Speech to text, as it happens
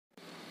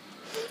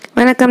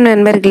வணக்கம்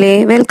நண்பர்களே,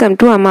 welcome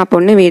to அம்மா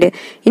பொண்ணு வீடு.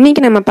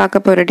 இன்றைக்கி நம்ம பார்க்க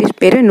போகிற டிஷ்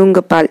பேர்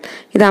நுங்கு பால்.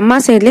 இது அம்மா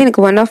சைட்லேயே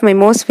எனக்கு one of my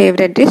most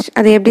favourite dish.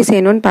 அதை எப்படி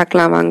செய்யணும்னு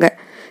பார்க்கலாம் வாங்க.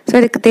 ஸோ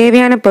இதுக்கு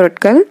தேவையான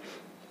பொருட்கள்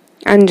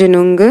 5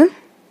 நுங்கு,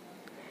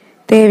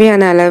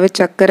 தேவையான அளவு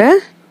சர்க்கரை,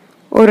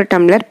 1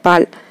 டம்ளர்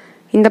பால்.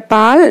 இந்த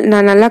பால்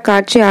நான் நல்லா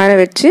காய்ச்சி ஆற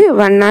வச்சு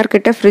 1 hour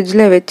கிட்ட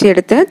ஃப்ரிட்ஜில் வச்சு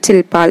எடுத்த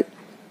சில் பால்.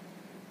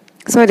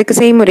 ஸோ அதுக்கு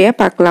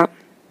செய்முறையாக பார்க்கலாம்.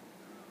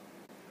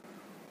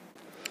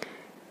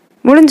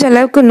 முடிஞ்ச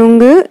அளவுக்கு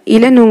நுங்கு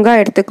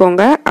இளநுங்காக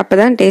எடுத்துக்கோங்க, அப்போ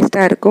தான்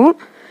டேஸ்ட்டாக இருக்கும்.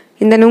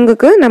 இந்த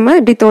நுங்குக்கு நம்ம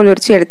இப்படி தோல்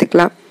உரித்து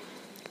எடுத்துக்கலாம்.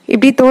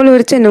 இப்படி தோல்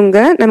உரித்த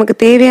நுங்கை நமக்கு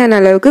தேவையான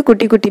அளவுக்கு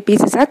குட்டி குட்டி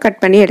பீசஸாக கட்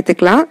பண்ணி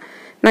எடுத்துக்கலாம்.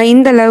 நான்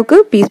இந்த அளவுக்கு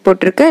பீஸ்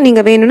போட்டிருக்கேன்,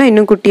 நீங்கள் வேணும்னா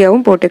இன்னும்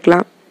குட்டியாகவும்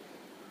போட்டுக்கலாம்.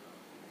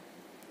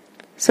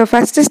 ஸோ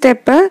ஃபஸ்ட்டு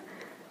ஸ்டெப்பை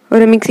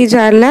ஒரு மிக்ஸி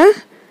ஜாரில்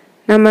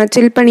நம்ம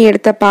சில் பண்ணி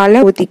எடுத்த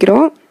பாலை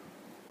ஊற்றிக்கிறோம்.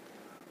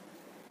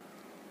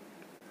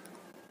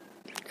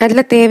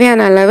 அதில்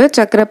தேவையான அளவு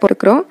சர்க்கரை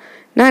போட்டுக்கிறோம்.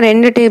 நான்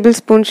 2 டேபிள்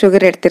ஸ்பூன்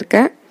சுகர்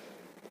எடுத்திருக்கேன்.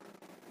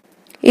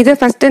 இதை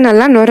ஃபஸ்ட்டு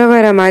நல்லா நுர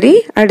வர மாதிரி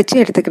அடித்து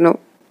எடுத்துக்கணும்.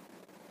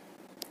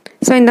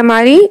 ஸோ இந்த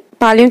மாதிரி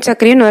பாலையும்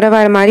சர்க்கரையும் நுர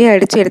வர மாதிரி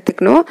அடித்து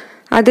எடுத்துக்கணும்.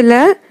 அதில்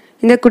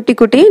இந்த குட்டி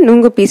குட்டி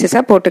நுங்கு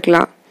பீசஸாக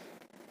போட்டுக்கலாம்.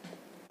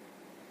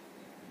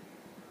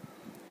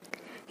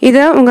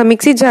 இதை உங்கள்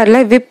மிக்ஸி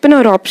ஜாரில்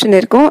விப்புன்னு ஒரு ஆப்ஷன்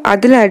இருக்கும்,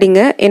 அதில்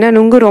அடிங்க. ஏன்னா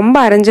நுங்கு ரொம்ப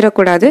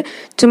அரைஞ்சிடக்கூடாது,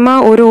 சும்மா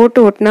ஒரு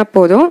ஓட்டு ஓட்டுனா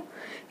போதும்.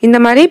 இந்த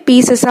மாதிரி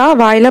பீசஸாக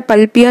வாயில்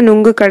பல்பியாக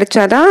நுங்கு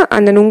கிடச்சாதான்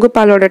அந்த நுங்கு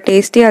பாலோட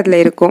டேஸ்ட்டே அதில்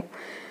இருக்கும்.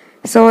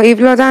 ஸோ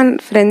இவ்வளோதான்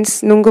ஃப்ரெண்ட்ஸ்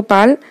நுங்கு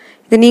பால்.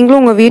 இது நீங்களும்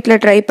உங்கள்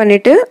வீட்டில் ட்ரை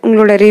பண்ணிவிட்டு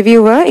உங்களோட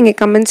ரிவ்யூவை இங்கே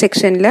கமெண்ட்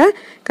செக்ஷனில்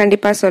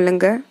கண்டிப்பாக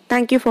சொல்லுங்கள்.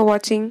 தேங்க்யூ ஃபார்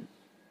வாட்சிங்.